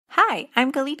Hi,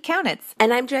 I'm Galit Kaunitz.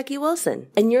 And I'm Jackie Wilson.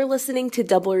 And you're listening to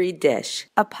Double Reed Dish,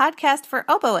 a podcast for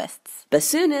oboists,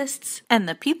 bassoonists, and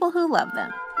the people who love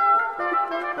them.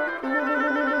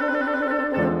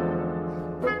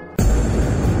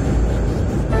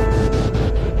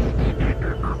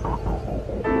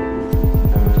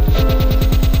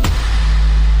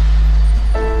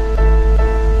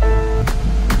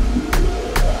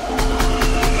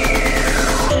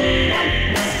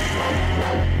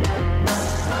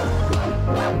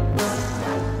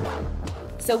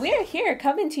 So we're here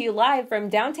coming to you live from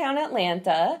downtown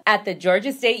Atlanta at the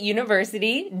Georgia State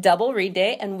University Double Reed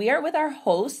Day, and we are with our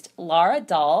host, Lara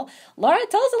Dahl. Lara,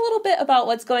 tell us a little bit about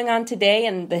what's going on today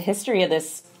and the history of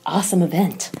this awesome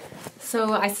event.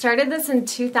 So I started this in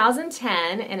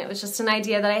 2010, and it was just an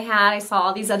idea that I had. I saw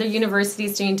all these other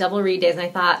universities doing Double Reed Days, and I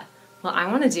thought, well,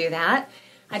 I want to do that.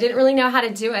 I didn't really know how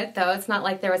to do it, though. It's not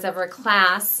like there was ever a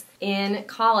class in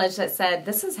college that said,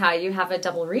 this is how you have a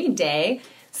Double Reed Day.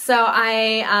 So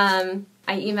I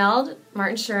emailed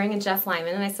Martin Schuring and Jeff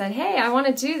Lyman, and I said, hey, I want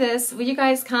to do this. Will you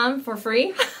guys come for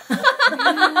free?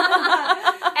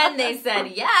 And they said,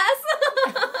 yes.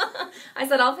 I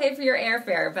said, I'll pay for your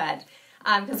airfare, but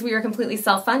because we were completely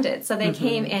self-funded. So they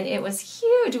came, and it was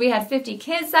huge. We had 50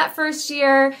 kids that first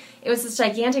year. It was this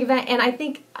gigantic event, and I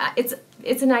think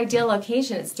it's an ideal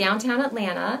location. It's downtown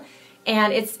Atlanta.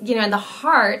 And it's, in the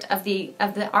heart of the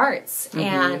arts,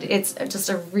 and it's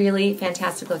just a really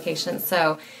fantastic location.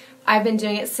 So I've been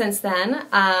doing it since then.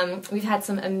 We've had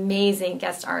some amazing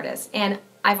guest artists, and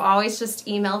I've always just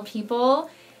emailed people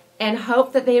and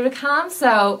hoped that they would come.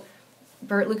 So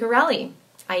Bert Lucarelli,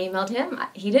 I emailed him.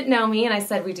 He didn't know me, and I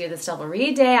said, we do this Double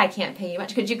Reed Day. I can't pay you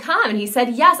much. Could you come? And he said,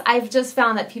 yes. I've just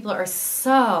found that people are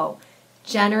so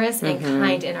generous and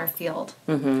kind in our field.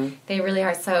 They really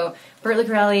are. So Bert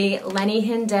Lucarelli, Lenny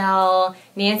Hindell,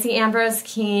 Nancy Ambrose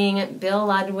King, Bill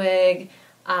Ludwig,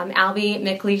 Albie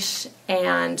Miklish,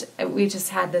 and we just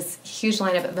had this huge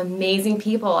lineup of amazing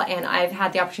people, and I've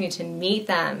had the opportunity to meet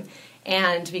them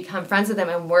and become friends with them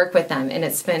and work with them, and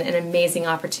it's been an amazing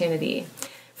opportunity.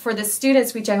 For the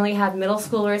students, we generally have middle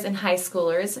schoolers and high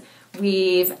schoolers.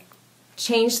 We've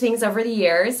changed things over the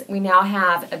years. We now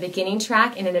have a beginning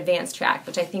track and an advanced track,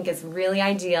 which I think is really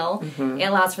ideal. It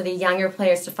allows for the younger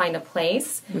players to find a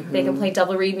place. They can play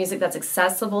double reed music that's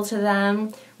accessible to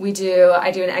them. I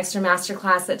do an extra master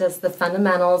class that does the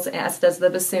fundamentals, as does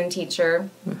the bassoon teacher.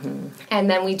 And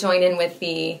then we join in with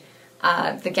the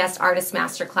guest artist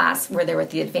master class where they're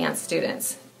with the advanced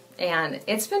students. And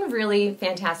it's been really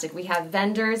fantastic. We have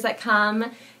vendors that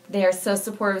come. They are so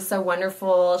supportive, so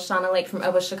wonderful. Shauna Lake from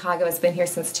Oboe Chicago has been here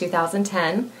since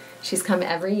 2010. She's come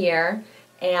every year,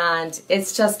 and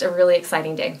it's just a really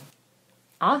exciting day.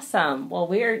 Awesome. Well,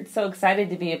 we're so excited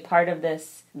to be a part of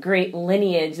this great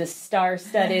lineage, this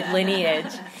star-studded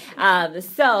lineage.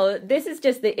 So this is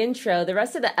just the intro. The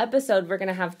rest of the episode, we're going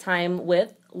to have time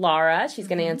with Lara. She's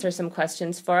going to answer some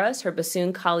questions for us. Her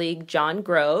bassoon colleague, John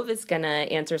Grove, is going to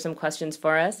answer some questions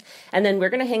for us. And then we're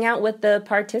going to hang out with the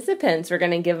participants. We're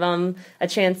going to give them a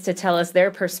chance to tell us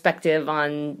their perspective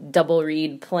on double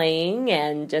reed playing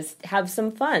and just have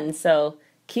some fun. So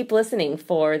keep listening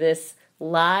for this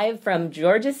live from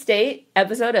Georgia State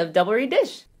episode of Double Reed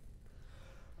Dish.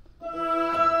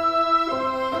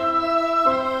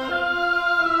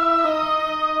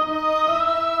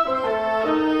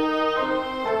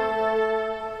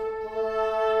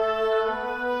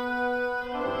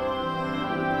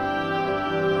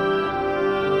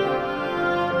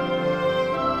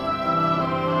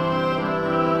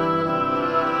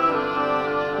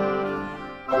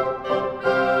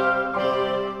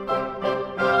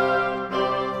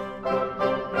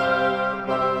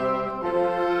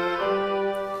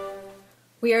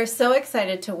 We are so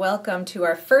excited to welcome to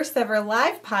our first ever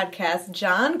live podcast,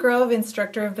 John Grove,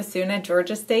 instructor of bassoon at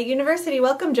Georgia State University.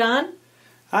 Welcome, John.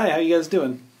 Hi, how you guys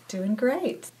doing? Doing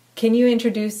great. Can you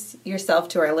introduce yourself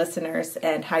to our listeners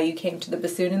and how you came to the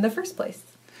bassoon in the first place?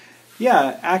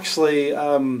 Yeah, actually,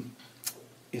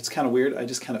 it's kind of weird. I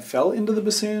just kind of fell into the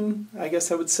bassoon, I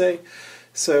guess I would say.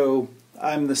 So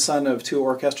I'm the son of two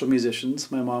orchestral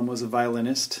musicians. My mom was a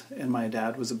violinist, and my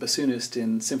dad was a bassoonist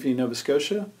in Symphony Nova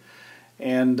Scotia.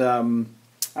 And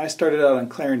I started out on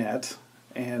clarinet,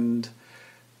 and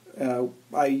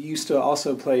I used to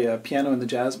also play piano in the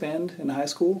jazz band in high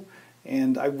school,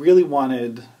 and I really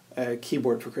wanted a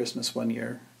keyboard for Christmas one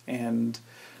year. And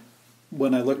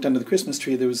when I looked under the Christmas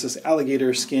tree, there was this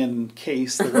alligator skin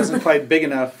case that wasn't quite big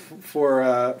enough for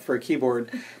a keyboard.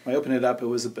 When I opened it up, it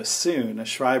was a bassoon, a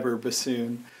Schreiber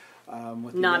bassoon.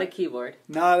 Not a keyboard.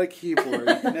 Not a keyboard,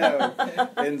 no.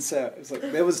 And so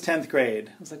it was 10th grade.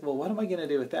 I was like, well, what am I going to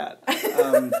do with that?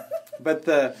 But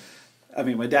I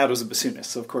mean, my dad was a bassoonist,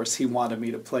 so of course he wanted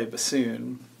me to play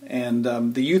bassoon. And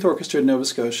the youth orchestra in Nova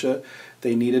Scotia,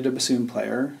 they needed a bassoon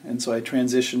player, and so I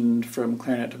transitioned from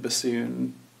clarinet to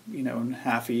bassoon, in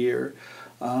half a year.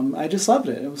 I just loved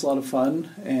it. It was a lot of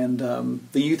fun, and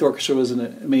the youth orchestra was an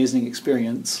amazing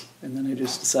experience. And then I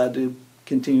just decided to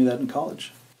continue that in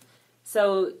college.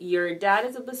 So your dad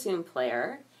is a bassoon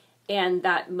player, and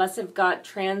that must have got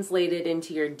translated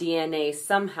into your DNA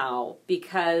somehow,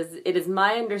 because it is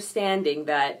my understanding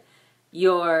that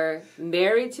you're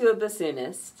married to a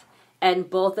bassoonist, and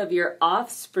both of your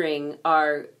offspring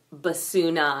are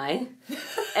bassooni.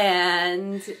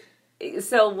 And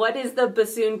so what is the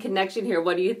bassoon connection here?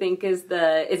 What do you think is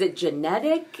it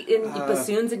genetic in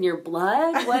bassoons in your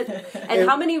blood? What, and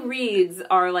how many reeds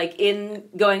are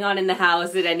going on in the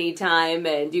house at any time?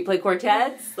 And do you play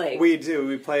quartets? We do.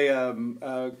 We play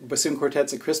bassoon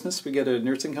quartets at Christmas. We go to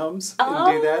nursing homes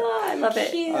and do that. I love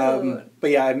it. Cute. But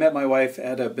yeah, I met my wife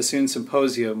at a bassoon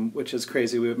symposium, which is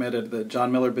crazy. We met at the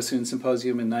John Miller Bassoon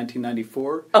Symposium in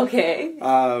 1994. Okay.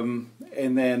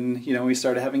 And then, we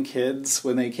started having kids.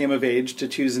 When they came of age to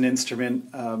choose an instrument,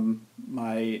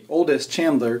 my oldest,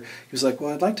 Chandler, he was like,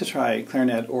 well, I'd like to try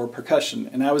clarinet or percussion.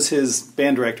 And I was his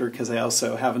band director because I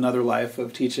also have another life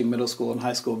of teaching middle school and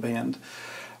high school band.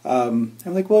 I'm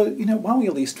like, well, why don't we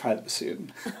at least try the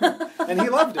bassoon? And he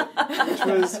loved it,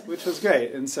 which was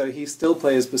great. And so he still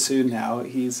plays bassoon now.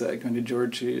 He's going to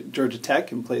Georgia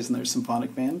Tech and plays in their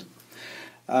symphonic band.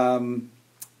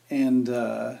 And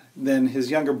then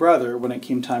his younger brother, when it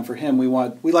came time for him, we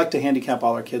like to handicap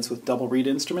all our kids with double reed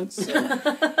instruments. So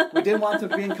we didn't want them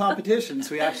to be in competition,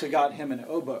 so we actually got him an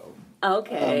oboe.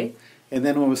 Okay. And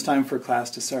then when it was time for class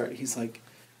to start, he's like,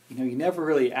 you never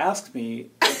really asked me,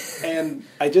 and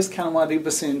I just kind of want to do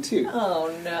bassoon too. Oh,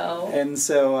 no. And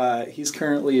so he's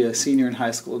currently a senior in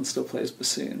high school and still plays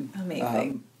bassoon.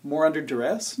 Amazing. More under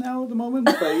duress now at the moment,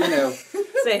 but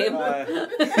Same.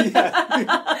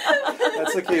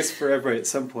 That's the case for everybody at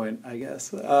some point, I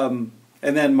guess. And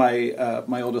then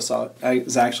my oldest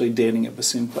is actually dating a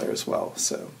bassoon player as well,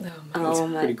 so it's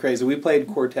pretty crazy. We played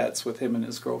quartets with him and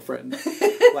his girlfriend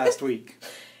last week.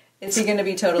 Is he going to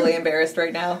be totally embarrassed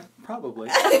right now? Probably.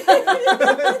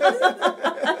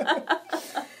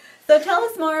 So tell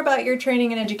us more about your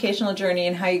training and educational journey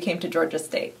and how you came to Georgia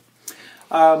State.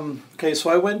 Okay, so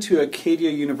I went to Acadia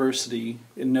University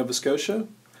in Nova Scotia,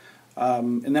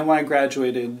 and then when I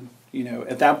graduated,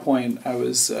 at that point I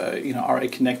was, already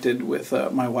connected with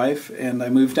my wife, and I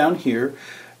moved down here,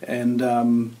 and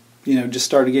just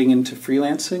started getting into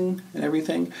freelancing and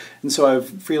everything, and so I've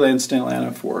freelanced in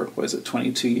Atlanta for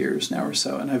 22 years now or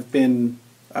so, and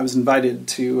I was invited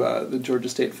to the Georgia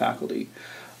State faculty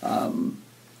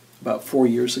about 4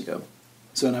 years ago.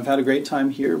 So, and I've had a great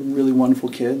time here, really wonderful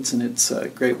kids, and it's a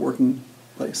great working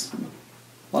place. A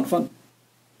lot of fun.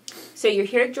 So you're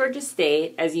here at Georgia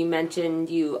State. As you mentioned,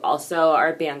 you also are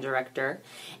a band director.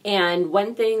 And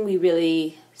one thing we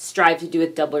really strive to do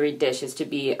with Double Reed Dish is to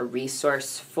be a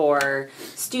resource for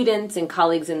students and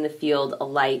colleagues in the field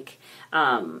alike.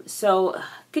 So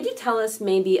could you tell us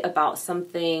maybe about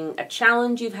a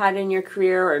challenge you've had in your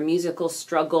career or a musical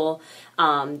struggle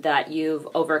that you've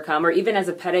overcome, or even as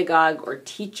a pedagogue or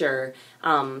teacher,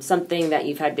 something that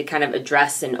you've had to kind of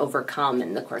address and overcome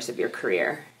in the course of your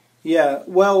career? Yeah,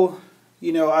 well,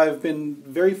 I've been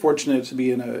very fortunate to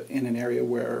be in an area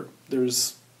where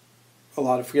there's a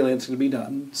lot of freelancing to be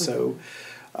done. So,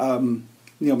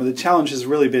 but the challenge has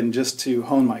really been just to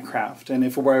hone my craft. And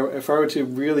if I were to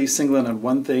really single in on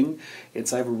one thing,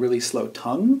 it's I have a really slow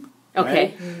tongue. Okay.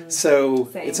 Right? Mm-hmm. So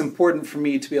Same. It's important for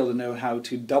me to be able to know how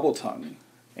to double tongue.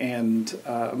 And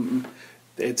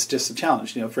it's just a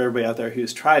challenge, for everybody out there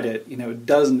who's tried it, it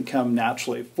doesn't come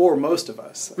naturally for most of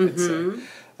us, I'd say.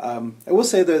 I will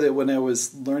say, though, that when I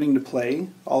was learning to play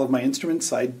all of my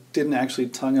instruments, I didn't actually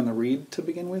tongue on the reed to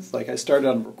begin with. Like, I started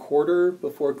on recorder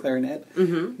before clarinet.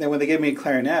 Mm-hmm. Then when they gave me a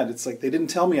clarinet, it's like they didn't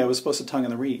tell me I was supposed to tongue on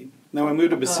the reed. Then when I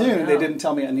moved to bassoon, they didn't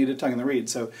tell me I needed to tongue on the reed.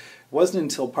 So it wasn't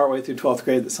until partway through 12th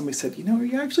grade that somebody said, are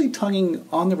you actually tonguing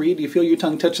on the reed? Do you feel your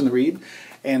tongue touching the reed?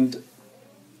 And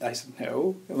I said,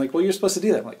 no. I'm like, well, you're supposed to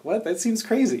do that. I'm like, what? That seems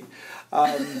crazy.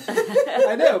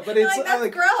 I know, but it's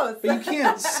that's gross. But you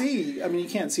can't see. I mean, you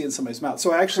can't see in somebody's mouth.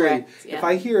 So actually, if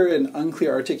I hear an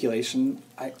unclear articulation,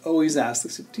 I always ask,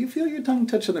 do you feel your tongue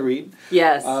touching the reed?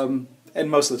 Yes. And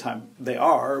most of the time they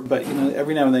are, but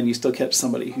every now and then you still catch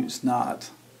somebody who's not.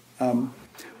 But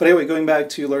anyway, going back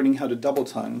to learning how to double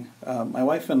tongue, my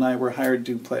wife and I were hired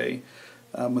to play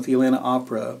with the Atlanta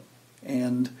Opera,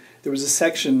 and there was a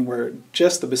section where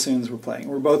just the bassoons were playing.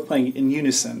 We're both playing in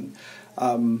unison,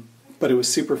 but it was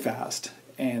super fast,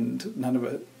 and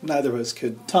neither of us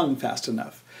could tongue fast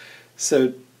enough.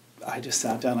 So I just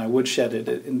sat down, I woodshedded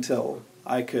it until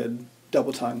I could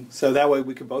double tongue. So that way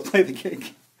we could both play the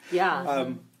gig.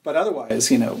 Yeah. But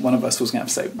otherwise, one of us was going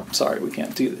to have to say, sorry, we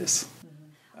can't do this.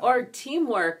 Or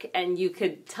teamwork, and you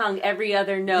could tongue every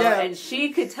other note, Yeah. and she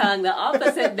could tongue the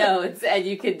opposite notes, and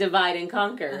you could divide and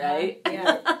conquer, right?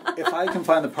 Yeah. If I can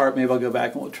find the part, maybe I'll go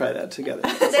back and we'll try that together.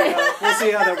 We'll see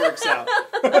how that works out.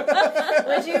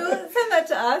 Would you send that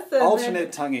to us? And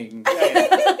Alternate tonguing. Yeah.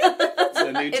 It's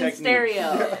a new In technique.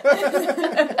 stereo.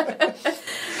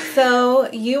 So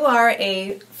you are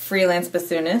a freelance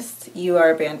bassoonist. You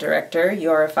are a band director. You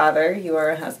are a father. You are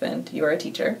a husband. You are a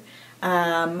teacher.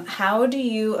 How do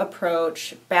you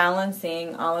approach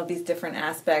balancing all of these different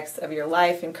aspects of your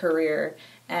life and career,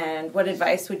 and what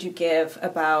advice would you give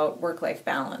about work-life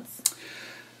balance?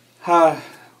 Well,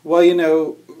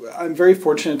 I'm very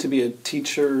fortunate to be a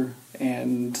teacher,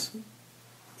 and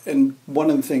one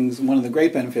of the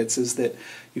great benefits is that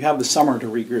you have the summer to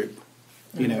regroup.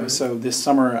 So this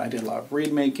summer I did a lot of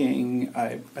reed making.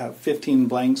 I have 15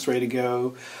 blanks ready to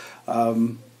go,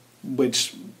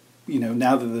 which,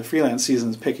 now that the freelance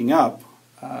season is picking up,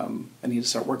 I need to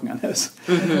start working on this.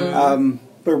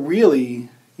 But really,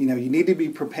 you need to be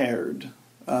prepared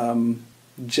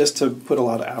just to put a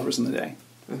lot of hours in the day.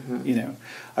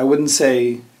 I wouldn't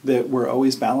say that we're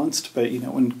always balanced, but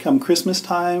when come Christmas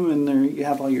time and you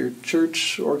have all your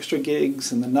church orchestra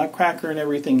gigs and the Nutcracker and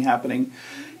everything happening,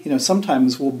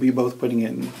 sometimes we'll be both putting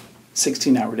in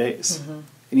 16-hour days.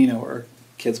 And our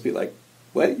kids be like,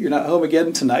 "What? You're not home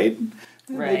again tonight?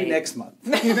 Right. Maybe next month."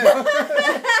 See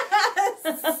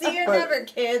you never,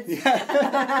 kids.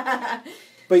 Yeah.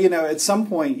 But at some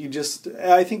point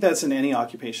I think that's in any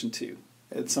occupation too.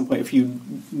 At some point, if you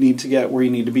need to get where you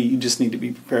need to be, you just need to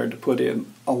be prepared to put in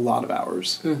a lot of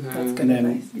hours. That's good And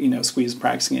advice. then, squeeze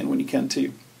practicing in when you can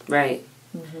too. Right.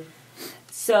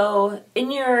 So,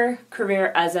 in your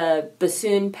career as a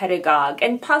bassoon pedagogue,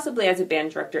 and possibly as a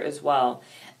band director as well,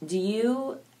 do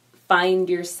you find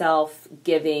yourself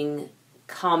giving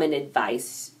common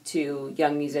advice to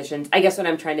young musicians? I guess what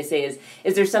I'm trying to say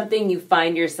is there something you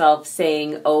find yourself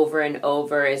saying over and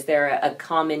over? Is there a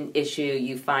common issue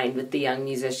you find with the young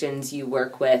musicians you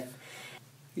work with?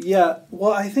 Yeah,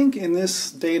 well, I think in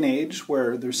this day and age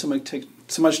where there's so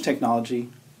much technology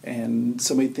and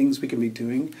so many things we can be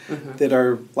doing, that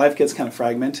our life gets kind of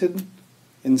fragmented.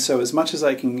 And so as much as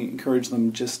I can encourage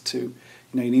them just to,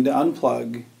 you need to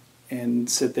unplug and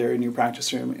sit there in your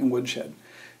practice room and woodshed.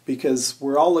 Because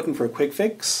we're all looking for a quick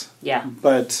fix. Yeah.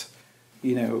 But,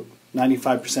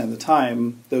 95% of the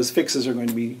time, those fixes are going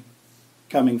to be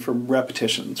coming from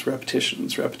repetitions.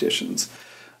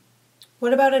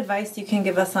 What about advice you can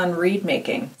give us on reed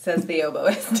making, says the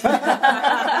oboist.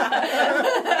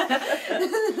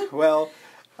 Well,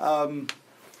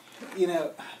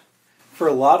 for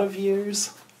a lot of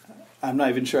years, I'm not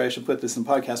even sure I should put this in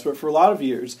podcast, but for a lot of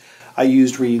years, I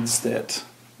used reeds that,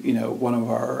 one of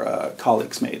our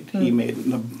colleagues made. He made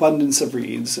an abundance of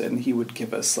reeds, and he would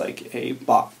give us like a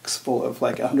box full of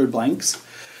like 100 blanks.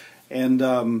 And,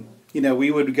 we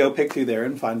would go pick through there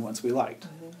and find ones we liked.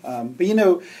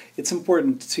 But, it's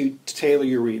important to tailor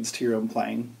your reeds to your own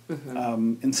playing.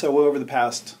 And so over the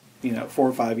past, 4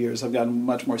 or 5 years, I've gotten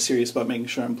much more serious about making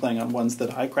sure I'm playing on ones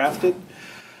that I crafted.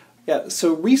 Yeah,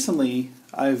 so recently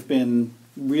I've been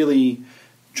really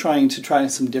trying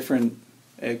some different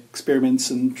experiments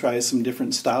and try some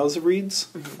different styles of reeds.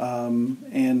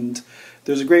 And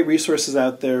there's a great resources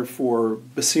out there for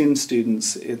bassoon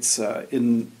students. It's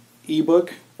in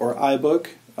ebook or iBook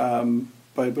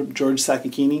by George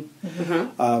Sakakini.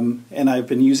 And I've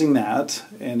been using that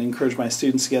and encourage my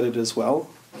students to get it as well.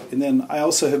 And then I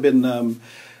also have been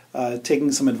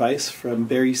taking some advice from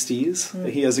Barry Stees.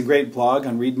 He has a great blog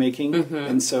on reed making.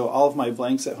 And so all of my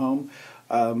blanks at home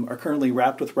are currently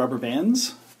wrapped with rubber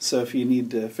bands. So if you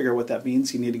need to figure out what that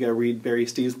means, you need to go read Barry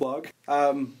Steve's blog.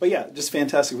 But yeah, just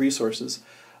fantastic resources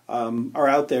are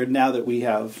out there now that we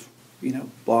have,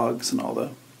 blogs and all the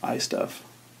stuff.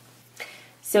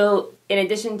 So in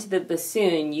addition to the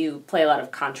bassoon, you play a lot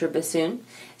of contrabassoon.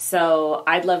 So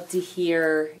I'd love to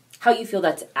hear how you feel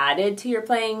that's added to your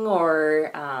playing,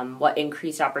 or what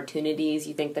increased opportunities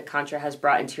you think the contra has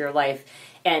brought into your life,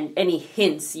 and any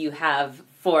hints you have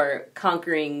for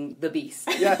conquering the beast.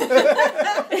 Yeah.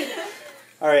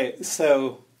 All right,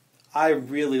 so I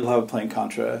really love playing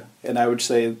contra, and I would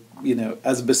say,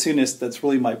 as a bassoonist, that's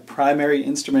really my primary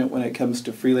instrument when it comes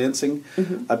to freelancing.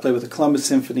 I play with the Columbus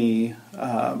Symphony,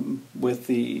 with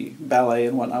the ballet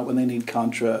and whatnot when they need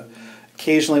contra.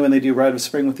 Occasionally when they do Rite of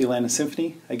Spring with the Atlanta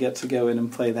Symphony, I get to go in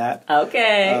and play that.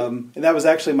 Okay. And that was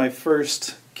actually my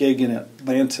first gig in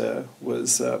Atlanta.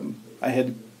 Was I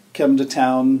had come to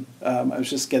town. I was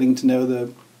just getting to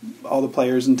know all the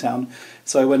players in town.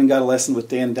 So I went and got a lesson with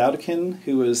Dan Dowdekin,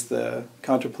 who was the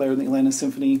contra player in the Atlanta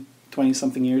Symphony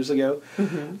 20-something years ago.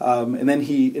 And then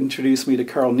he introduced me to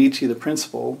Carl Nietzsche, the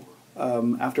principal,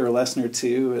 after a lesson or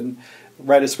two. And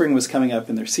Rite of Spring was coming up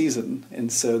in their season,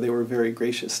 and so they were very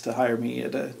gracious to hire me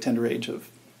at a tender age of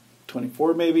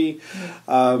 24 maybe,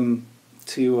 to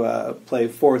play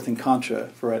fourth in contra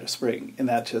for Rite of Spring, and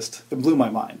it blew my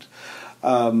mind.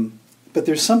 But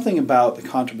there's something about the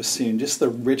contrabassoon, just the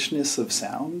richness of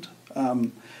sound.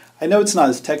 I know it's not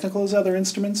as technical as other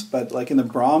instruments, but like in the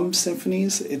Brahms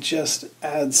symphonies, it just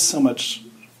adds so much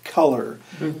color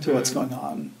to what's going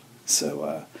on.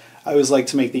 So I always like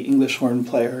to make the English horn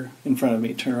player in front of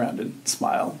me turn around and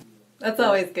smile. That's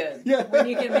always good. Yeah. When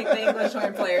you can make the English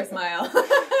horn player smile.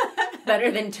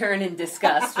 Better than turn in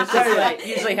disgust, which is what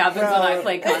usually happens when I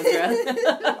play contra.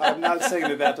 I'm not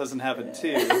saying that doesn't happen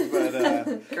too,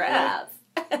 but Crap.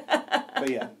 but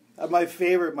yeah. My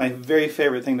very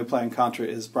favorite thing to play in contra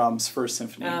is Brahms' First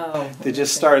Symphony. Oh, it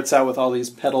just starts out with all these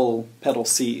pedal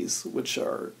Cs, which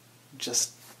are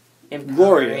just Empowering.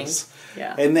 glorious.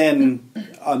 Yeah. And then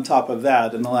on top of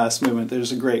that, in the last movement,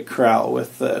 there's a great chorale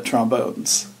with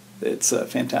trombones. It's a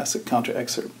fantastic contra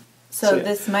excerpt. So yeah.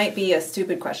 this might be a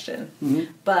stupid question,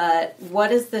 but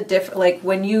what is the difference? Like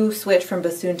when you switch from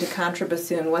bassoon to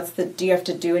contrabassoon, do you have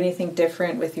to do anything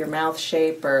different with your mouth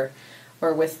shape or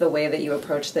with the way that you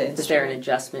approach the instrument? Is there an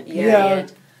adjustment period? Yeah,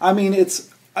 I mean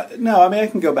I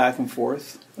can go back and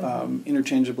forth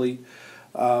interchangeably.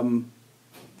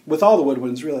 With all the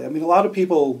woodwinds, really. I mean, a lot of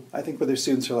people, I think, with their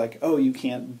students are like, oh, you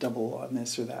can't double on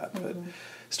this or that. But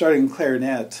starting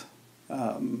clarinet,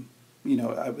 when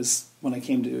I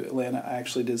came to Atlanta, I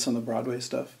actually did some of the Broadway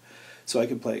stuff. So I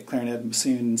could play clarinet and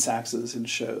bassoon and saxes in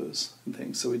shows and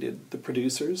things. So we did The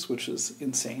Producers, which was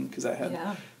insane because I had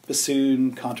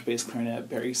bassoon, contrabass, clarinet,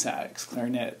 bari sax,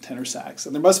 clarinet, tenor sax.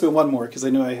 And there must have been one more because I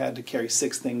knew I had to carry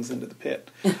 6 things into the pit.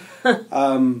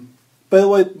 But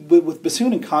with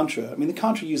bassoon and contra, I mean, the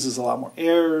contra uses a lot more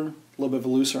air, a little bit of a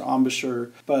looser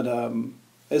embouchure. But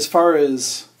as far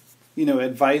as,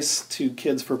 advice to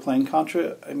kids for playing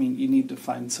contra, I mean, you need to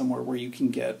find somewhere where you can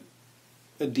get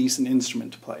a decent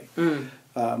instrument to play.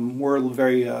 We're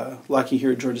very lucky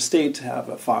here at Georgia State to have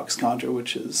a Fox contra,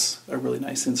 which is a really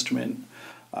nice instrument.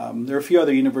 There are a few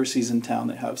other universities in town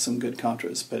that have some good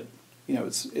contras, but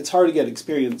it's hard to get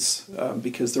experience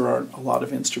because there aren't a lot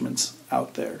of instruments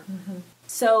out there.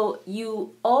 So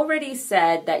you already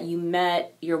said that you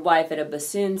met your wife at a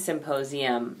bassoon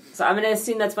symposium. So I'm going to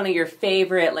assume that's one of your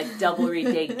favorite Double Reed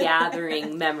Day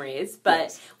gathering memories.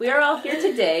 But we are all here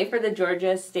today for the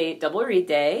Georgia State Double Reed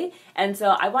Day. And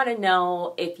so I want to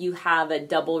know if you have a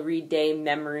Double Reed Day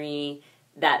memory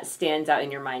that stands out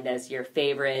in your mind as your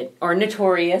favorite or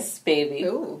notorious baby.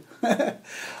 Ooh.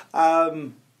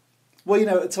 Well,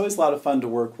 it's always a lot of fun to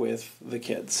work with the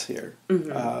kids here.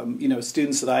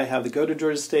 Students that I have that go to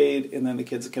Georgia State, and then the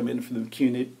kids that come in from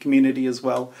the community as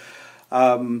well.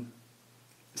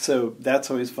 So that's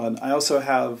always fun. I also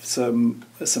have some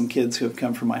kids who have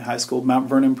come from my high school, Mount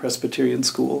Vernon Presbyterian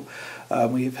School.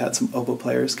 We've had some oboe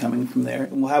players coming from there,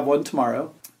 and we'll have one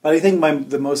tomorrow. But I think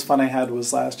the most fun I had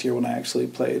was last year when I actually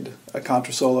played a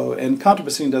contra solo, and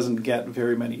contrabassoon doesn't get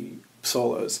very many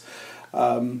solos.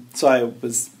 So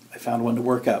I found one to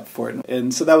work up for it.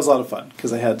 And so that was a lot of fun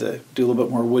because I had to do a little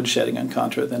bit more woodshedding on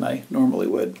contra than I normally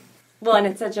would. Well, and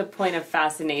it's such a point of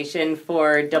fascination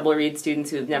for double reed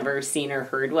students who have never seen or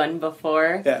heard one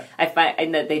before. Yeah. I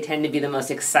find that they tend to be the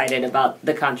most excited about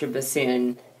the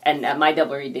contrabassoon. And at my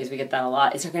double reed days, we get that a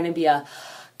lot. Is there going to be a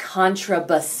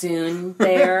contrabassoon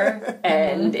there?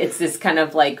 And it's this kind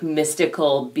of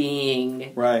mystical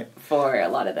being for a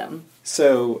lot of them.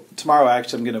 So tomorrow,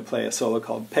 actually, I'm going to play a solo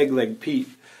called Peg Leg Pete.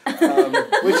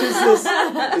 Which is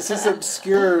this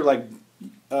obscure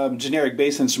generic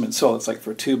bass instrument solo. It's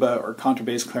for tuba or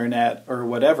contrabass, clarinet or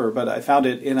whatever. But I found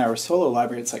it in our solo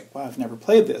library. It's wow, I've never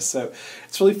played this. So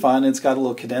it's really fun. It's got a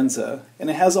little cadenza, and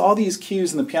it has all these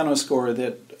cues in the piano score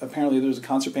that apparently there's a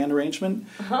concert band arrangement.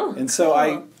 And so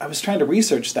I was trying to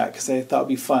research that because I thought it'd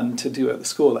be fun to do at the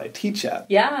school that I teach at.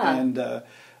 Yeah. And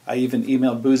I even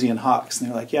emailed Boozy and Hawks, and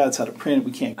they're like, yeah, it's out of print,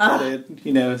 we can't cut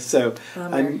it, so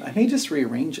I may just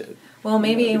rearrange it. Well,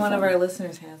 maybe one of our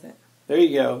listeners has it. There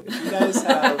you go. If you guys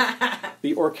have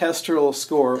the orchestral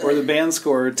score or the band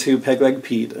score to Peg Leg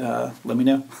Pete, let me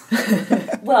know.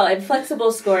 Well, and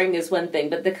flexible scoring is one thing,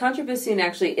 but the contrabassoon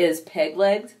actually is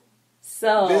peg-legged,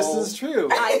 so this is true.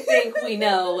 I think we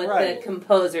know what the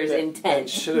composer's intent That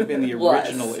should have been the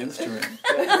original instrument.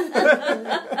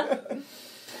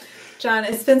 John,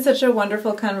 it's been such a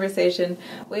wonderful conversation.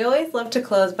 We always love to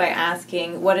close by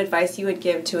asking what advice you would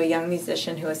give to a young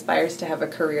musician who aspires to have a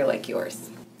career like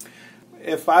yours.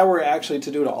 If I were actually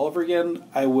to do it all over again,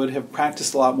 I would have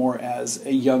practiced a lot more as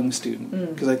a young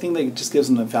student, because I think that just gives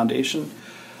them the foundation.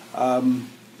 But,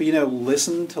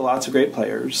 listen to lots of great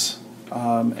players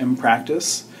and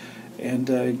practice and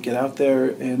get out there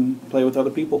and play with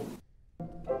other people.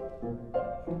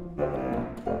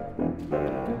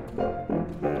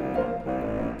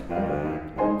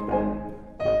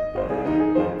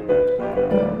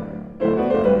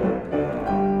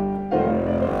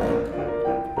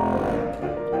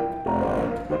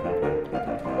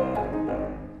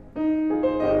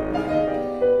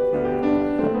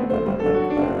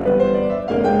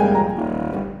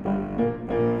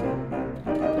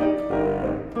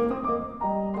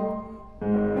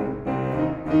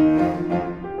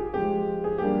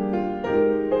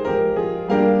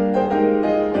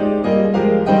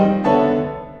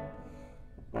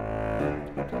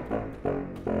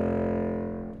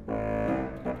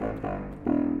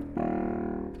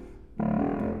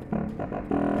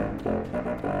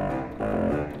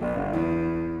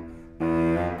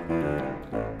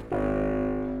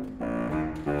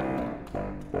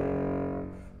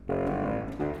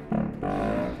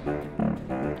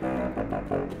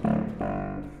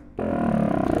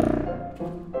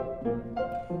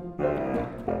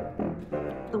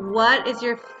 What is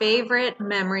your favorite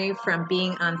memory from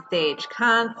being on stage?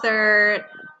 Concert,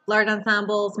 large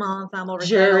ensemble, small ensemble,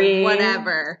 recital, Jury.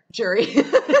 whatever. Jury.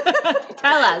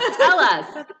 Tell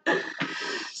us.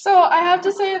 So I have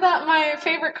to say that my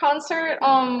favorite concert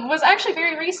was actually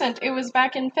very recent. It was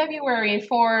back in February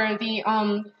for the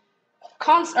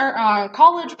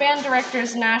College Band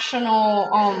Directors National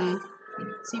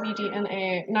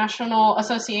CBDNA National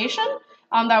Association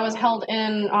that was held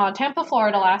in Tampa,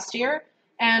 Florida last year.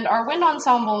 And our wind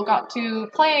ensemble got to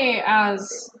play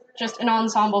as just an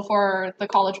ensemble for the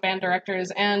college band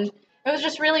directors, and it was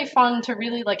just really fun to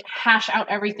really hash out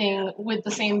everything with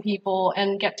the same people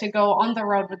and get to go on the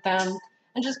road with them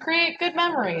and just create good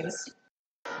memories.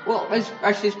 Well, it's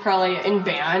probably in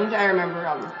band. I remember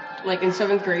in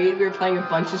 7th grade we were playing a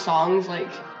bunch of songs like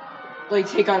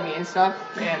Take On Me and stuff,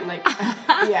 and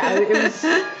yeah, it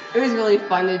was really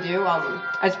fun to do.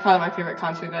 That's probably my favorite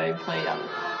concert that I played.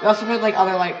 We also played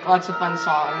other lots of fun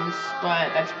songs,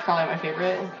 but that's probably my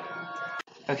favorite.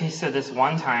 Okay, so this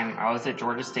one time I was at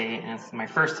Georgia State, and it's my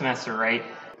first semester, right?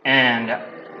 And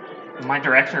my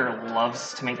director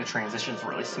loves to make the transitions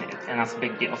really smooth, and that's a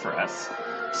big deal for us.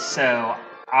 So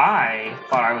I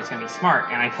thought I was going to be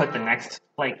smart, and I put the next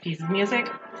piece of music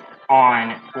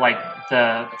on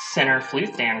the center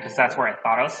flute stand, because that's where I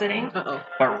thought I was sitting.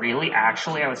 But really,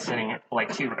 actually, I was sitting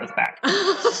 2 rows back.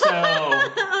 So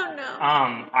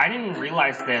I didn't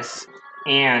realize this,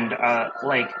 and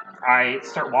I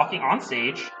start walking on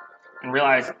stage and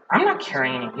realize I'm not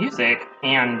carrying any music,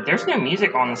 and there's no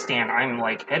music on the stand I'm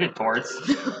headed towards.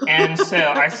 And so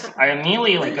I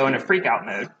immediately go into freak out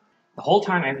mode. The whole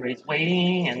time everybody's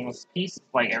waiting, and this piece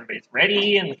everybody's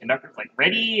ready, and the conductor's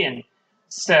ready, and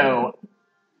so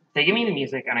they give me the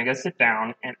music, and I go sit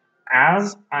down, and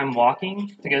as I'm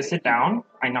walking to go sit down,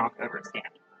 I knock over a stand.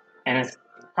 And it's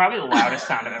probably the loudest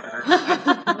sound I've ever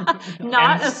heard.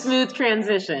 Not a smooth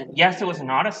transition. Yes, it was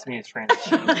not a smooth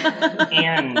transition.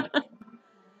 And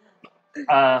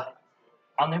I'll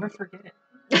never forget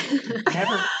it.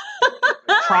 Never.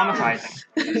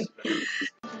 Traumatizing.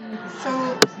 So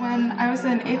when I was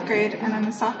in 8th grade, and I'm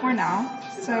a sophomore now,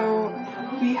 so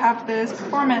we have this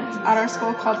performance at our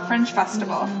school called Fringe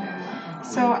Festival.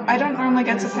 So I don't normally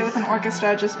get to play with an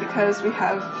orchestra just because we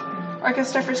have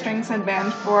orchestra for strings and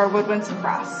band for woodwinds and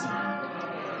brass.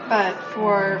 But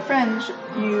for Fringe,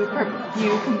 you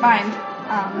combined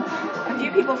a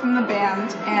few people from the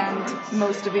band and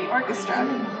most of the orchestra.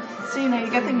 So you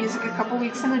get the music a couple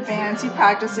weeks in advance, you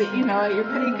practice it, you know it, you're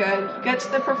pretty good, get to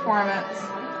the performance.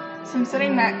 So I'm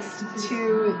sitting next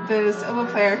to this oboe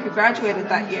player who graduated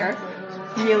that year,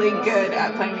 really good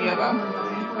at playing the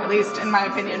oboe, at least in my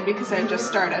opinion, because I just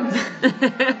started.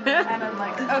 And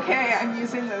I'm okay, I'm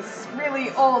using this really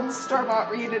old store-bought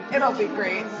reed, and it'll be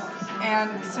great.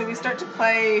 And so we start to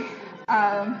play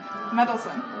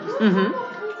Mendelssohn.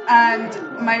 Mm-hmm.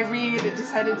 And my reed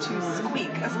decided to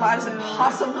squeak as loud as it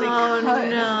possibly could.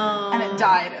 No. And it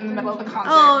died in the middle of the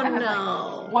concert. Oh, and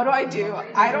no. What do?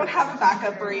 I don't have a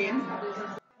backup reed.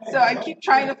 So I keep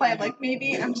trying to play.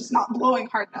 Maybe I'm just not blowing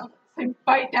hard enough. So I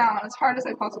bite down as hard as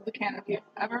I possibly can. If you've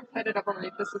ever played a double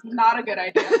reed, this is not a good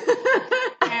idea.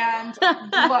 And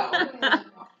blow.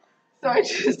 So I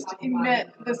just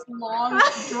emit this long,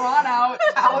 drawn-out,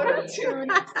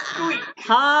 out-of-tune squeak.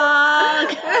 Honk!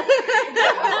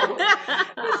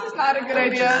 This is not a good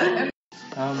idea. And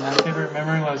My favorite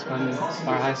memory was when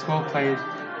our high school played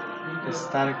the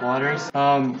Static Waters.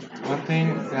 One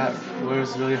thing that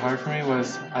was really hard for me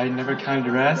was I never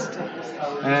counted rest,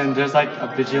 and there's like a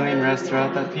bajillion rests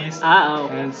throughout that piece.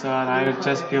 And so I would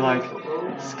just be like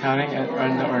counting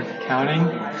or counting,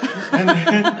 and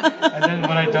then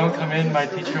when I don't come in, my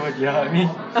teacher would yell at me,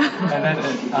 and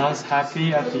then I was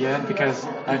happy at the end because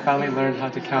I finally learned how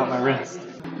to count my rest.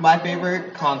 My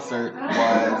favorite concert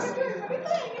was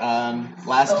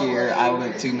last year. I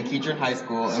went to McEachern High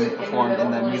School and we performed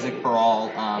in the Music for All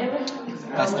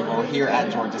festival here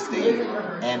at Georgia State,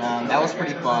 and that was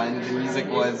pretty fun. The music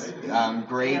was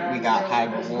great. We got high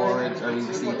rewards, or we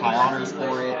received high honors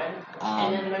for it.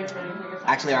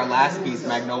 Actually, our last piece,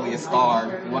 Magnolia Star,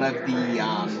 one of the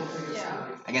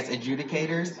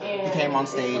adjudicators, he came on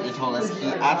stage and told us he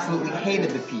absolutely hated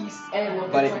the piece,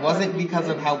 but it wasn't because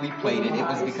of how we played it, it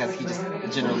was because he just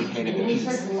generally hated the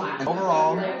piece. And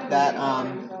overall, that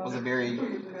was a very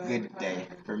good day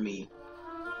for me.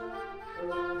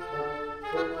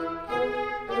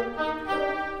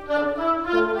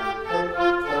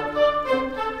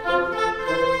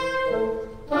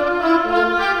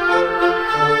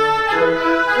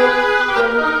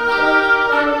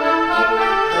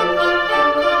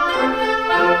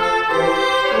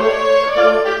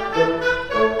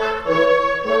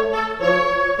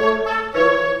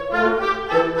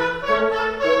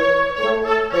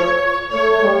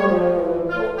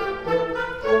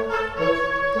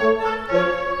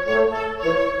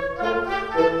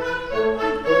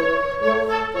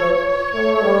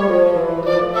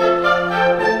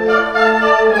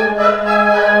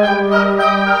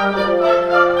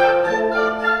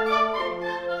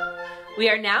 We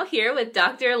are now here with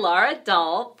Dr. Lara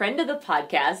Dahl, friend of the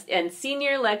podcast and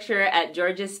senior lecturer at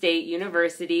Georgia State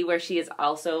University, where she is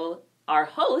also our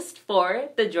host for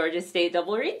the Georgia State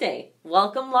Double Reed Day.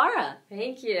 Welcome, Lara.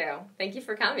 Thank you. Thank you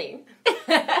for coming.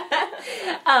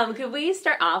 Could we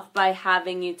start off by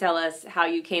having you tell us how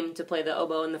you came to play the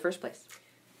oboe in the first place?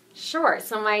 Sure.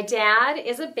 So my dad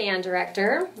is a band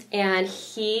director, and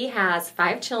he has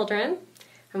 5 children.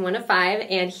 I'm one of 5,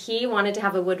 and he wanted to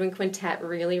have a woodwind quintet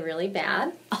really, really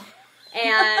bad.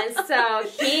 And so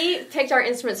he picked our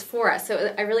instruments for us,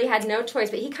 so I really had no choice,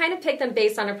 but he kind of picked them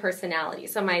based on her personality.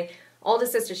 So my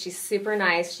oldest sister, she's super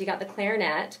nice. She got the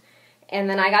clarinet, and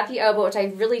then I got the oboe, which I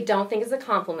really don't think is a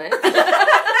compliment.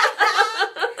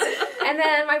 And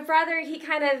then my brother,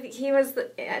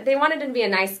 they wanted him to be a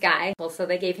nice guy, so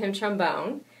they gave him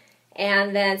trombone.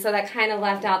 And then, so that kind of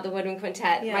left out the woodwind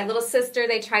quintet. Yeah. My little sister,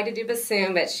 they tried to do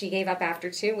bassoon, but she gave up after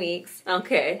 2 weeks.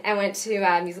 Okay. I went to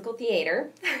musical theater.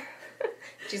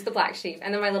 She's the black sheep.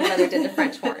 And then my little brother did the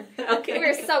French horn. Okay. We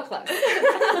were so close.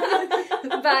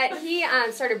 But he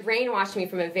started brainwashing me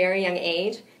from a very young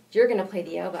age. You're going to play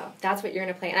the oboe. That's what you're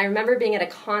going to play. And I remember being at a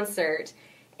concert,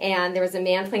 and there was a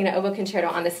man playing an oboe concerto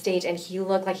on the stage, and he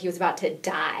looked like he was about to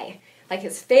die. Like,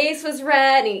 his face was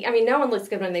red. And no one looks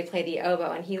good when they play the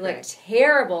oboe, and he looked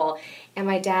terrible. And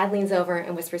my dad leans over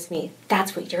and whispers to me,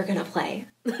 "That's what you're going to play."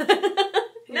 No!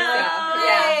 Yeah,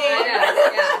 I know.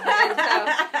 Yeah. And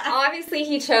so, obviously,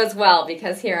 he chose well,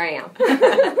 because here I am.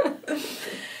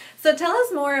 So tell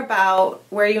us more about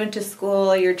where you went to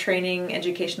school, your training,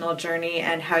 educational journey,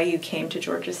 and how you came to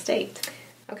Georgia State.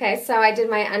 Okay, so I did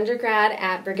my undergrad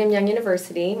at Brigham Young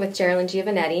University with Geraldine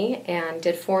Giovanetti and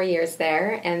did 4 years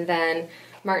there. And then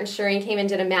Martin Schuring came and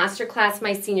did a master class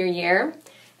my senior year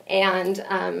and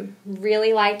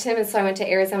really liked him. And so I went to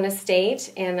Arizona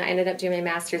State, and I ended up doing my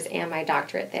master's and my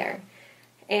doctorate there.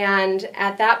 And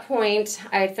at that point,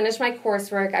 I had finished my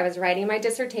coursework. I was writing my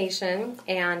dissertation,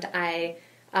 and I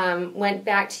went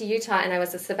back to Utah, and I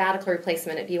was a sabbatical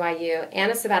replacement at BYU and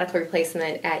a sabbatical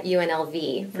replacement at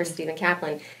UNLV for Stephen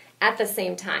Kaplan at the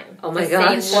same time. Oh my gosh.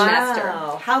 Same semester.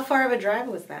 Wow. How far of a drive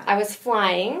was that? I was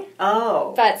flying.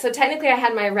 Oh. But so technically I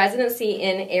had my residency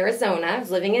in Arizona. I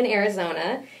was living in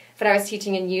Arizona, but I was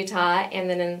teaching in Utah and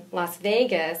then in Las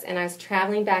Vegas, and I was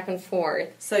traveling back and forth.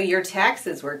 So your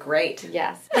taxes were great.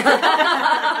 Yes.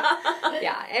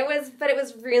 Yeah, it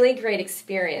was really great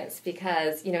experience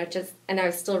because, and I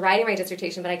was still writing my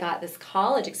dissertation, but I got this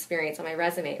college experience on my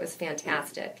resume. It was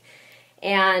fantastic.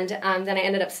 And then I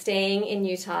ended up staying in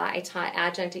Utah. I taught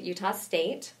adjunct at Utah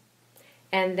State.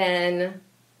 And then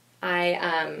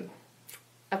I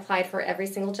applied for every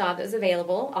single job that was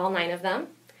available, all 9 of them.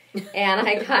 And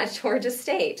I got Georgia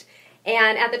State.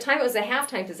 And at the time, it was a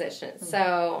half-time position.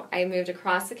 So I moved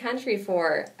across the country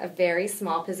for a very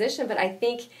small position. But I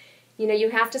think, you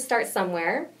have to start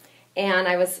somewhere. And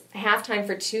I was half-time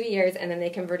for 2 years, and then they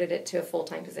converted it to a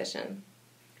full-time position.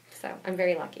 So I'm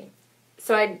very lucky.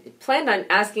 So I planned on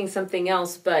asking something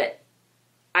else, but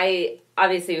I,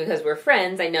 obviously because we're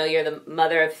friends, I know you're the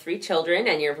mother of 3 children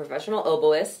and you're a professional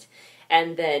oboist.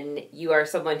 And then you are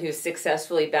someone who's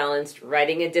successfully balanced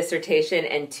writing a dissertation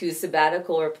and 2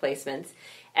 sabbatical replacements.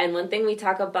 And one thing we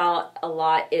talk about a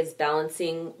lot is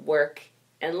balancing work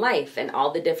and life and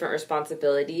all the different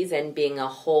responsibilities and being a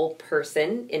whole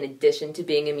person in addition to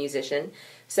being a musician.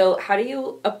 So how do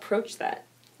you approach that?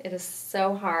 It is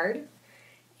so hard.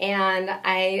 And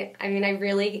I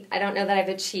don't know that I've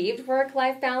achieved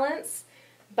work-life balance,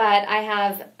 but I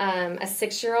have a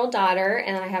 6-year-old daughter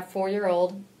and I have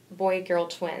 4-year-old boy-girl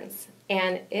twins.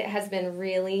 And it has been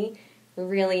really,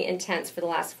 really intense for the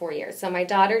last 4 years. So my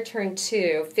daughter turned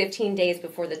 2 15 days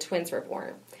before the twins were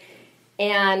born.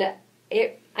 And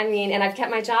I've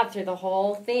kept my job through the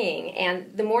whole thing.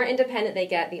 And the more independent they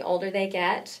get, the older they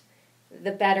get,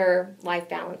 the better life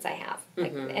balance I have.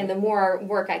 And the more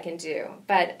work I can do.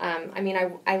 But,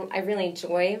 I really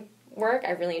enjoy work.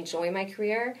 I really enjoy my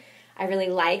career. I really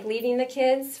like leaving the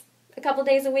kids a couple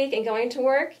days a week and going to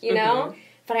work, you know.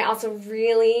 But I also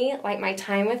really like my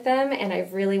time with them, and I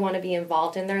really want to be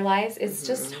involved in their lives. It's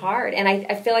just hard. And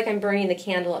I feel like I'm burning the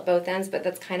candle at both ends, but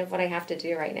that's kind of what I have to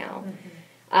do right now.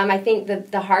 I think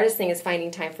the hardest thing is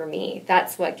finding time for me.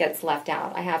 That's what gets left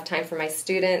out. I have time for my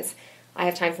students. I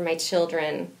have time for my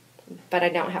children, but I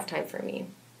don't have time for me.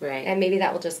 Right. And maybe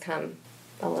that will just come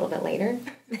a little bit later.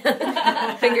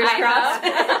 Fingers crossed.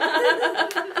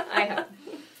 I hope.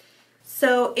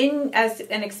 So, as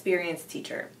an experienced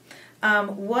teacher,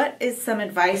 what is some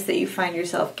advice that you find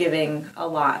yourself giving a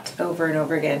lot over and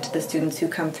over again to the students who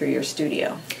come through your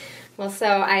studio? Well, so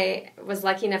I was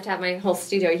lucky enough to have my whole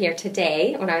studio here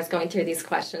today when I was going through these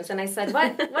questions, and I said,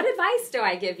 what advice do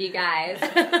I give you guys?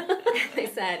 They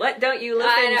said, what don't you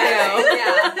listen to?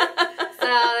 Yeah.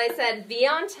 So they said, be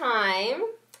on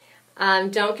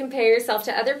time, don't compare yourself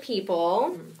to other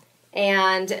people,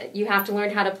 and you have to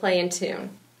learn how to play in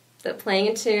tune. The playing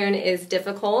in tune is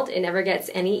difficult. It never gets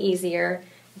any easier.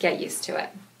 Get used to it.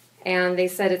 And they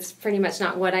said it's pretty much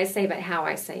not what I say, but how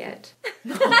I say it.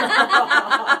 That's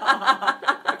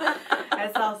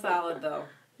all solid, though.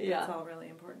 Yeah. That's all really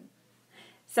important.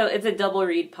 So it's a double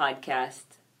reed podcast.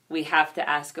 We have to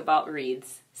ask about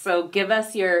reeds. So give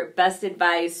us your best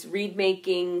advice, reed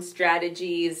making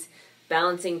strategies,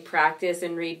 balancing practice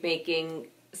and reed making.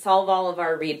 Solve all of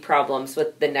our reed problems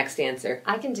with the next answer.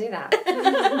 I can do that.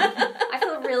 I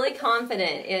feel really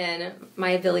confident in my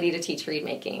ability to teach reed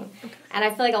making. Okay. And I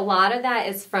feel like a lot of that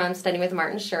is from studying with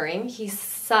Martin Schuring. He's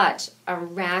such a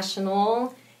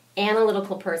rational,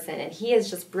 analytical person, and he has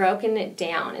just broken it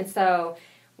down. And so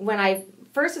when I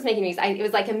first was making music, it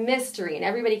was like a mystery, and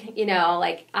everybody,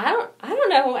 I don't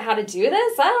know how to do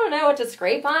this. I don't know what to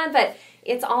scrape on, but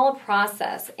it's all a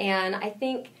process. And I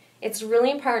think it's really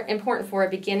important for a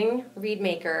beginning reed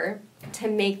maker to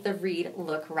make the reed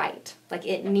look right. Like,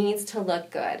 it needs to look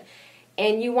good.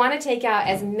 And you want to take out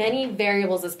as many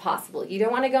variables as possible. You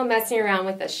don't want to go messing around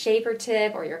with a shaper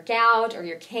tip or your gouge or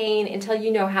your cane until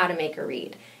you know how to make a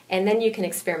reed. And then you can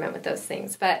experiment with those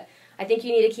things. But I think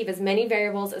you need to keep as many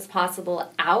variables as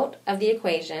possible out of the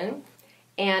equation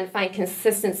and find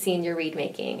consistency in your reed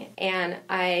making. And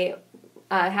I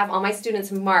have all my students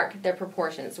mark their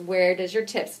proportions. Where does your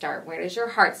tip start? Where does your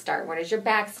heart start? Where does your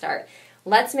back start?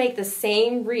 Let's make the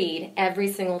same reed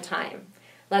every single time.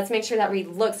 Let's make sure that reed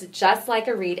looks just like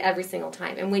a reed every single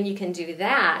time. And when you can do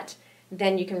that,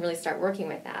 then you can really start working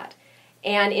with that.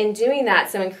 And in doing that,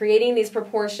 so in creating these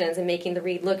proportions and making the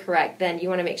reed look correct, then you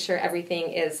want to make sure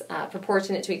everything is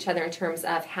proportionate to each other in terms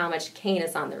of how much cane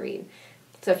is on the reed.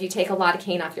 So if you take a lot of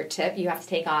cane off your tip, you have to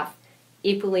take off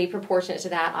equally proportionate to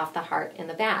that off the heart and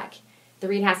the back. The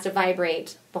reed has to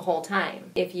vibrate the whole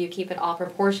time. If you keep it all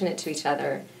proportionate to each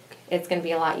other, it's going to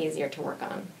be a lot easier to work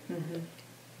on. Mm-hmm.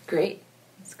 Great.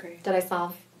 That's great. Did I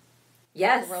solve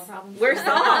yes. the world problems? We're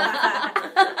solved.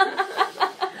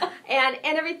 And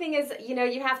everything is,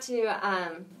 you have to,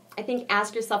 I think,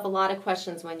 ask yourself a lot of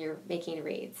questions when you're making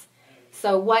reeds.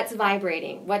 So what's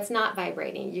vibrating? What's not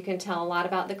vibrating? You can tell a lot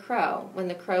about the crow. When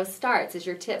the crow starts, is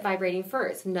your tip vibrating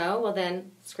first? No? Well,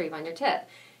 then scrape on your tip.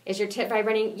 Is your tip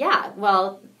vibrating? Yeah.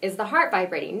 Well, is the heart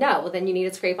vibrating? No. Well, then you need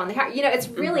to scrape on the heart. It's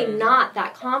really not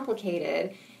that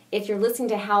complicated if you're listening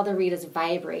to how the reed is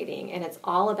vibrating, and it's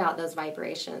all about those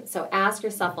vibrations. So ask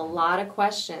yourself a lot of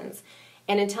questions,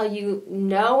 and until you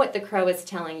know what the crow is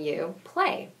telling you,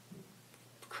 play.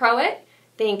 Crow it.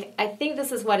 I think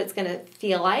this is what it's going to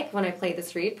feel like when I play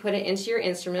this reed. Put it into your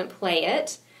instrument, play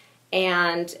it,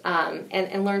 and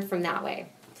learn from that way.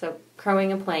 So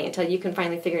crowing and playing until you can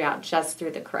finally figure it out just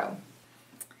through the crow.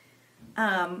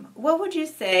 What would you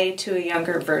say to a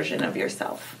younger version of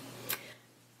yourself?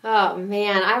 Oh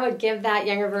man, I would give that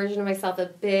younger version of myself a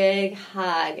big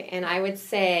hug, and I would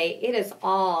say it is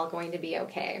all going to be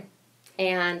okay.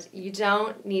 And you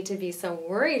don't need to be so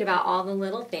worried about all the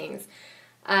little things.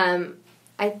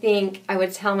 I think I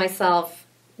would tell myself,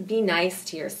 be nice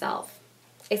to yourself.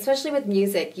 Especially with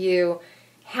music, you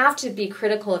have to be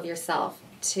critical of yourself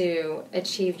to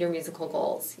achieve your musical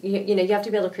goals. You have to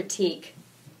be able to critique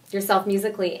yourself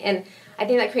musically, and I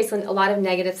think that creates a lot of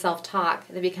negative self-talk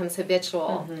that becomes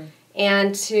habitual.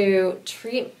 And to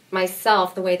treat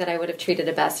myself the way that I would have treated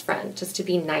a best friend, just to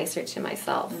be nicer to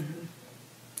myself.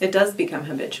 It does become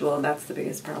habitual, and that's the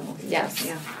biggest problem. Yes.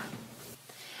 Yeah.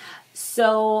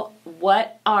 So,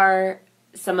 what are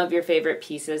some of your favorite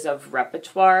pieces of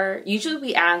repertoire? Usually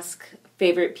we ask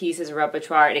favorite pieces of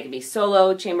repertoire, and it can be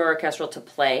solo, chamber, orchestral to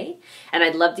play, and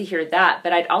I'd love to hear that,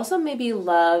 but I'd also maybe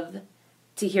love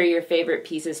to hear your favorite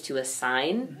pieces to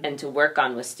assign and to work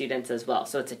on with students as well.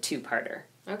 So it's a two-parter.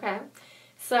 Okay.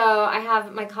 So I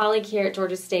have my colleague here at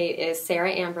Georgia State is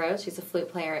Sarah Ambrose. She's a flute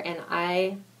player, and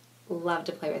I love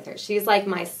to play with her. She's like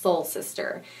my soul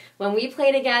sister. When we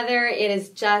play together, it is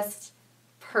just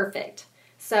perfect.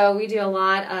 So we do a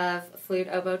lot of flute,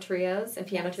 oboe trios and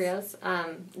piano trios.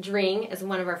 Dring is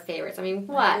one of our favorites. I mean,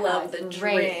 what I love a the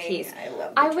great dring. piece.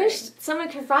 I wish someone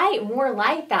could write more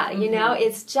like that. You know,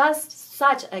 it's just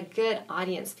such a good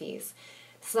audience piece.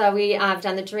 So we have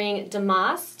done the Dring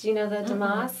Damas. Do you know the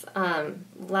Damas?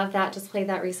 Love that. Just played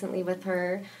that recently with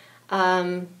her.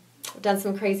 Done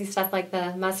some crazy stuff like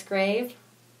the Musgrave.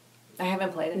 I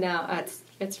haven't played it. No,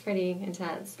 it's pretty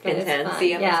intense. But it's fun.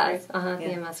 Thea Yes, Musgrave?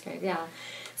 Thea Musgrave, yeah.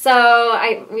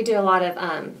 So we do a lot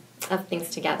of things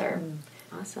together.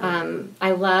 Awesome.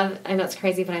 I know it's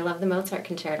crazy, but I love the Mozart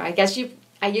concerto.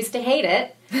 I used to hate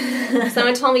it.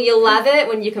 Someone told me you'll love it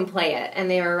when you can play it, and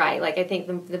they were right. Like, I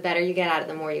think the better you get at it,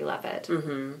 the more you love it.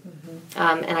 And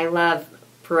I love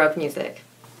Baroque music.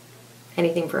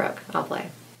 Anything Baroque, I'll play.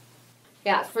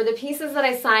 Yeah, for the pieces that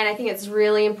I sign, I think it's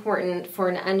really important for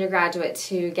an undergraduate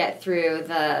to get through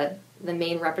the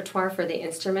main repertoire for the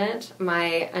instrument.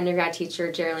 My undergrad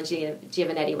teacher, Geraldine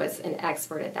Giovanetti, was an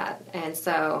expert at that. And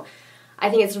so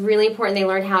I think it's really important they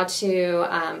learn how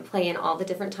to play in all the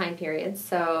different time periods.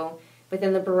 So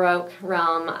within the Baroque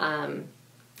realm,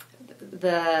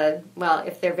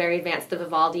 if they're very advanced, the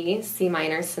Vivaldi C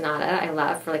minor sonata I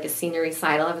love for like a senior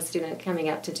recital. I have a student coming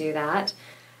up to do that.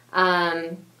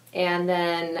 And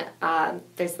then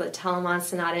there's the Telemann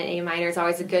Sonata in A minor. It's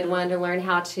always a good one to learn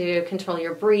how to control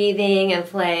your breathing and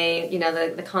play,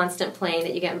 the constant playing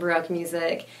that you get in Baroque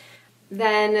music.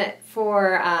 Then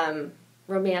for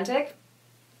romantic,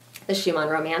 the Schumann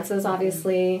romances,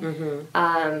 obviously, the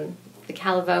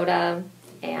Calavota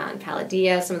and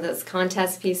Palladio, some of those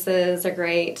contest pieces are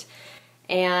great.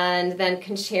 And then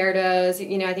concertos,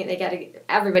 I think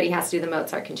everybody has to do the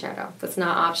Mozart concerto. That's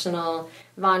not optional.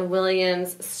 Vaughan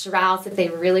Williams, Strauss, if they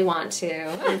really want to.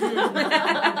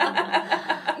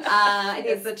 I think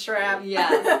it's a trap.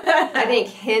 Yes. I think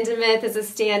Hindemith is a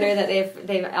standard that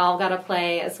they've all got to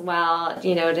play as well,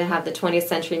 to have the 20th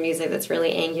century music that's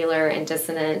really angular and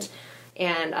dissonant.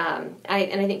 And I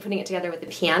think putting it together with the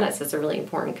pianist is a really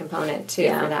important component, too,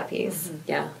 for that piece.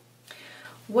 Yeah.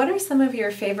 What are some of your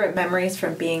favorite memories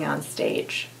from being on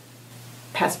stage?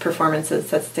 Past performances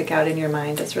that stick out in your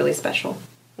mind as really special?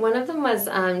 One of them was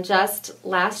just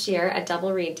last year at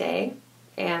Double Reed Day,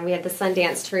 and we had the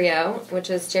Sundance Trio, which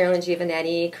is Geraldine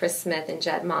Giovanetti, Chris Smith, and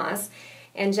Jed Moss.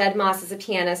 And Jed Moss is a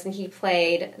pianist, and he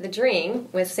played the Dring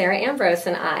with Sarah Ambrose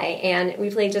and I, and we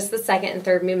played just the second and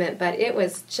third movement, but it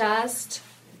was just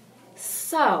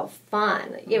so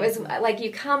fun. It was like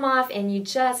you come off and you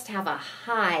just have a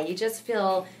high. You just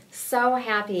feel so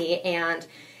happy, and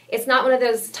it's not one of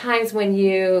those times when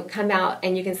you come out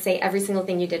and you can say every single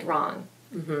thing you did wrong,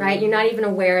 right? You're not even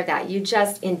aware of that. It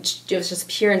was just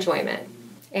pure enjoyment,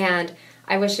 and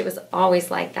I wish it was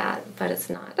always like that, but it's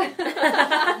not. But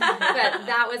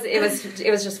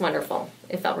it was just wonderful.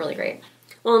 It felt really great.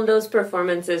 Well, and those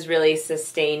performances really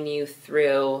sustain you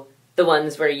through the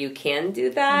ones where you can do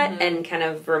that and kind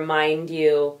of remind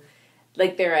you,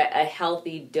 like they're a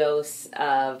healthy dose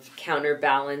of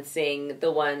counterbalancing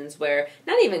the ones where,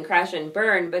 not even crash and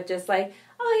burn, but just like,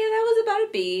 oh yeah, that was about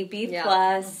a B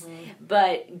plus,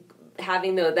 but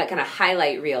having that kind of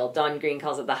highlight reel, Dawn Green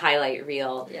calls it the highlight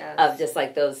reel, of just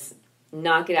like those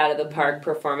knock it out of the park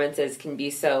performances can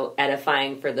be so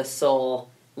edifying for the soul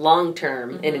long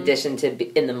term in addition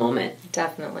to in the moment.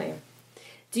 Definitely.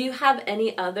 Do you have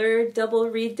any other Double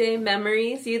Reed Day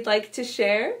memories you'd like to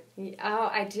share? Oh,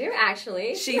 I do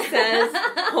actually. She says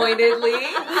pointedly.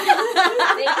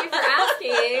 Thank you for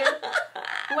asking.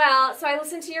 Well, so I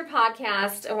listened to your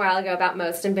podcast a while ago about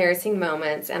most embarrassing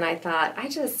moments, and I thought,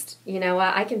 you know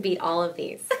what, I can beat all of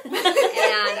these. And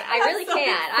I really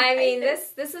can. I mean,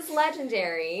 this is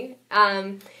legendary.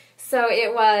 So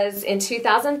it was in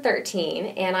 2013,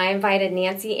 and I invited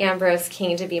Nancy Ambrose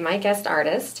King to be my guest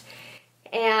artist.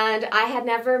 And I had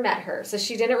never met her, so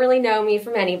she didn't really know me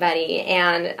from anybody.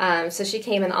 And so she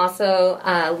came, and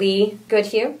also Lee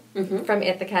Goodhue from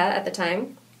Ithaca at the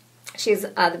time. She's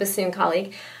the bassoon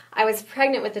colleague. I was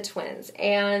pregnant with the twins,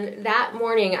 and that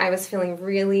morning I was feeling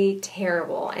really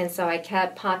terrible, and so I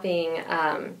kept popping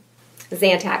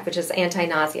Zantac, which is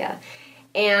anti-nausea,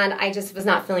 and I just was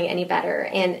not feeling any better.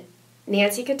 And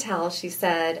Nancy could tell. She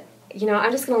said, you know,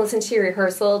 I'm just going to listen to your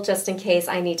rehearsal just in case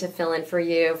I need to fill in for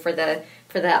you for the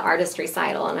artist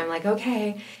recital. And I'm like,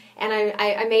 okay. And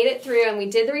I made it through, and we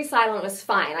did the recital, and it was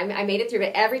fine. I made it through,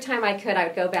 but every time I could, I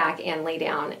would go back and lay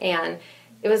down. And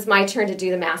it was my turn to do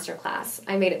the master class.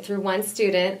 I made it through one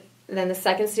student, then the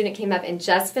second student came up and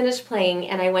just finished playing,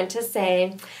 and I went to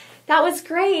say, that was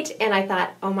great. And I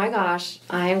thought, oh my gosh,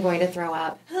 I am going to throw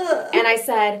up. And I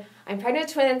said, I'm pregnant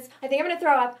with twins. I think I'm going to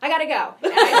throw up. I got to go.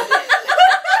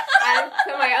 And I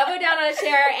put my oboe down on a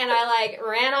chair, and I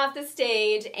ran off the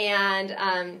stage.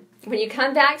 And when you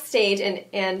come backstage,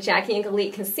 and Jackie and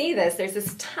Galit can see this, there's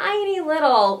this tiny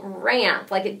little ramp,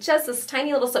 this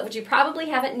tiny little slope, which you probably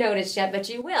haven't noticed yet, but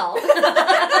you will. This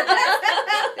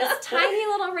tiny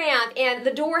little ramp, and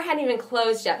the door hadn't even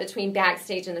closed yet between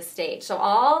backstage and the stage. So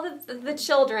all the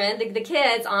children, the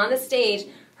kids on the stage,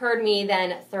 heard me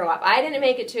then throw up. I didn't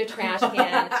make it to a trash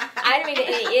can. I didn't make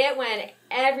it. It went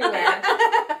everywhere.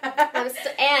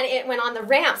 And it went on the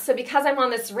ramp. So because I'm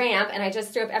on this ramp and I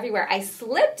just threw up everywhere, I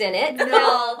slipped in it,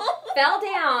 fell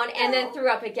down, and then threw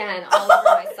up again all over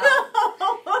myself.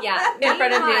 Yeah. In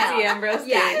front of Nancy Ambrose.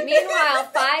 Yeah.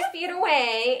 Meanwhile, 5 feet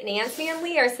away, Nancy and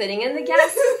Lee are sitting in the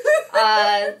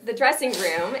dressing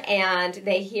room, and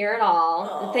they hear it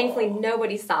all. And thankfully,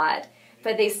 nobody saw it.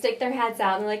 But they stick their heads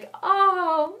out and they're like,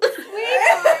 oh,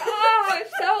 sweetheart, oh, I'm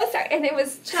so sorry. And it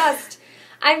was just,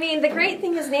 I mean, the great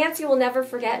thing is Nancy will never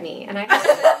forget me. And I have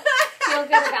to feel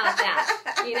good about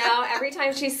that. You know, every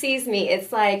time she sees me,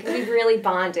 it's like we really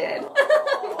bonded.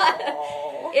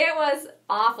 It was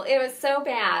awful. It was so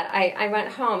bad. I went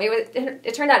home.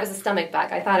 It turned out it was a stomach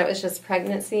bug. I thought it was just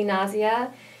pregnancy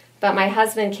nausea. But my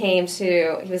husband he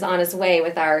was on his way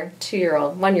with our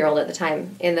 1-year-old at the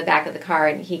time, in the back of the car,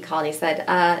 and he called and he said,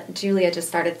 Julia just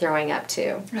started throwing up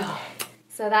too.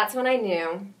 So that's when I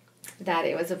knew that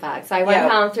it was a bug. So I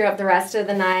went home, threw up the rest of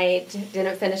the night,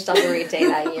 didn't finish Double Reed Day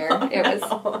that year. It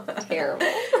was terrible.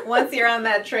 Once you're on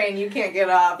that train, you can't get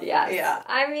off. Yes. Yeah.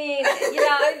 I mean,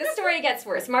 the story gets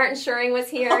worse. Martin Schuring was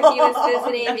here. He was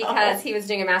visiting because he was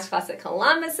doing a masterclass at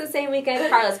Columbus the same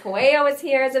weekend. Carlos Coelho was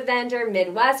here as a vendor.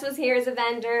 Midwest was here as a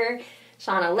vendor.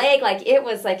 Shauna Lake. It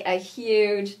was a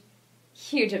huge,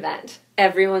 huge event.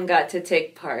 Everyone got to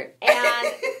take part.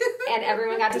 And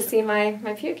everyone got to see my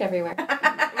puke everywhere.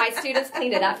 My students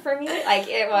cleaned it up for me.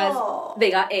 It was...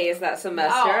 They got A's that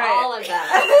semester, right? All of them.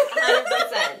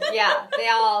 100%. Yeah, they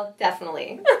all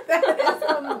definitely. That is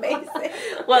amazing.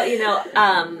 Well,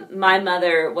 my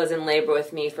mother was in labor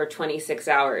with me for 26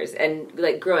 hours. And,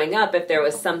 growing up, if there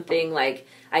was something, I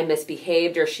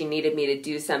misbehaved or she needed me to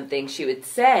do something, she would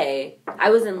say,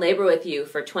 I was in labor with you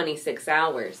for 26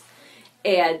 hours.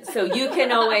 And so you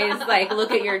can always, look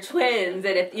at your twins,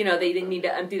 and if, they didn't need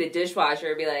to empty the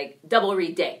dishwasher, it'd be Double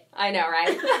Reed Day. I know,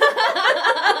 right?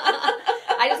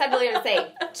 I just had to leave and say,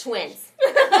 twins.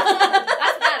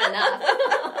 That's not enough.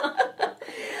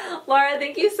 Lara,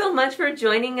 thank you so much for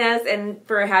joining us and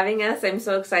for having us. I'm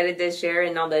so excited to share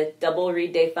in all the Double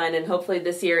Reed Day fun, and hopefully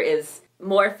this year is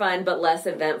more fun but less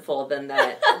eventful than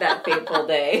that fateful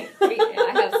day.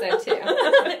 I hope so too.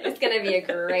 It's going to be a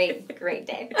great, great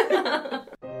day.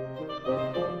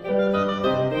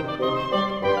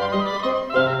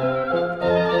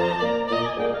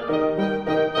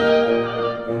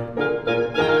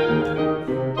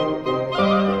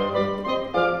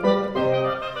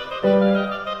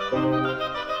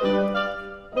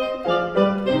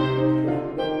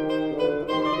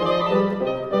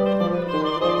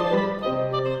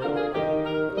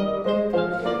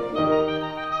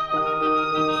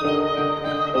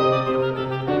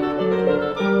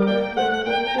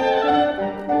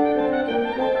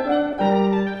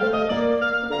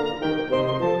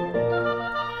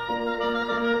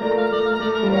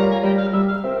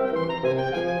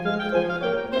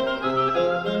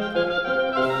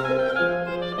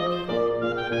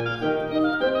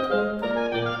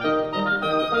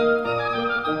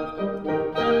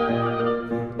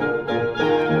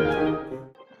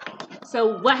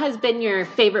 So what has been your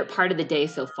favorite part of the day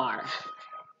so far?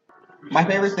 My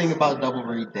favorite thing about Double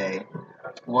Reed Day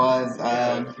was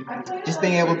just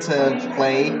being able to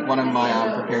play one of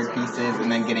my prepared pieces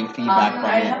and then getting feedback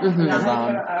from it. Because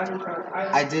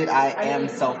I am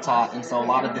self-taught, and so a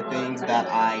lot of the things that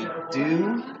I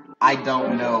do, I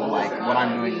don't know like what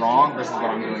I'm doing wrong versus what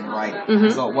I'm doing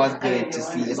right. So it was good to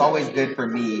see. It's always good for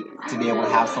me to be able to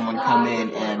have someone come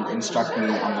in and instruct me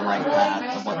on the right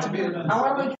path of what to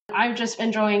do. I'm just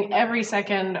enjoying every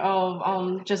second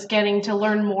of just getting to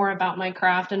learn more about my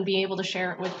craft and be able to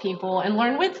share it with people and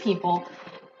learn with people.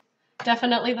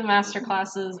 Definitely the master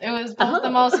classes. It was both the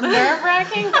most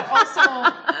nerve-wracking, but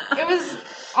also it was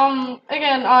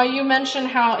again, you mentioned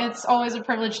how it's always a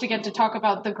privilege to get to talk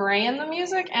about the gray in the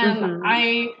music, and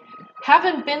I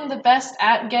haven't been the best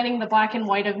at getting the black and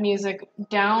white of music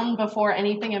down before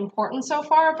anything important so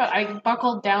far, but I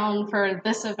buckled down for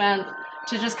this event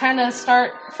to just kind of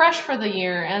start fresh for the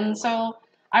year. And so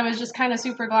I was just kind of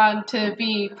super glad to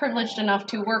be privileged enough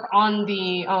to work on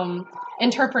the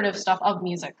interpretive stuff of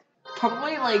music.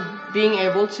 Probably like being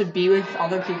able to be with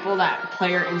other people that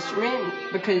play your instrument,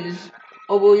 because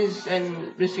oboes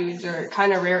and bassoons are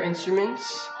kind of rare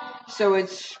instruments. So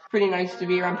it's pretty nice to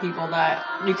be around people that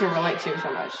you can relate to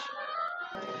so much.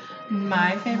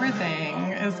 My favorite thing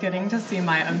is getting to see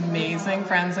my amazing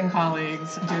friends and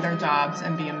colleagues do their jobs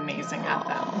and be amazing at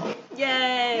them.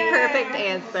 Yay! Perfect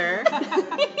answer.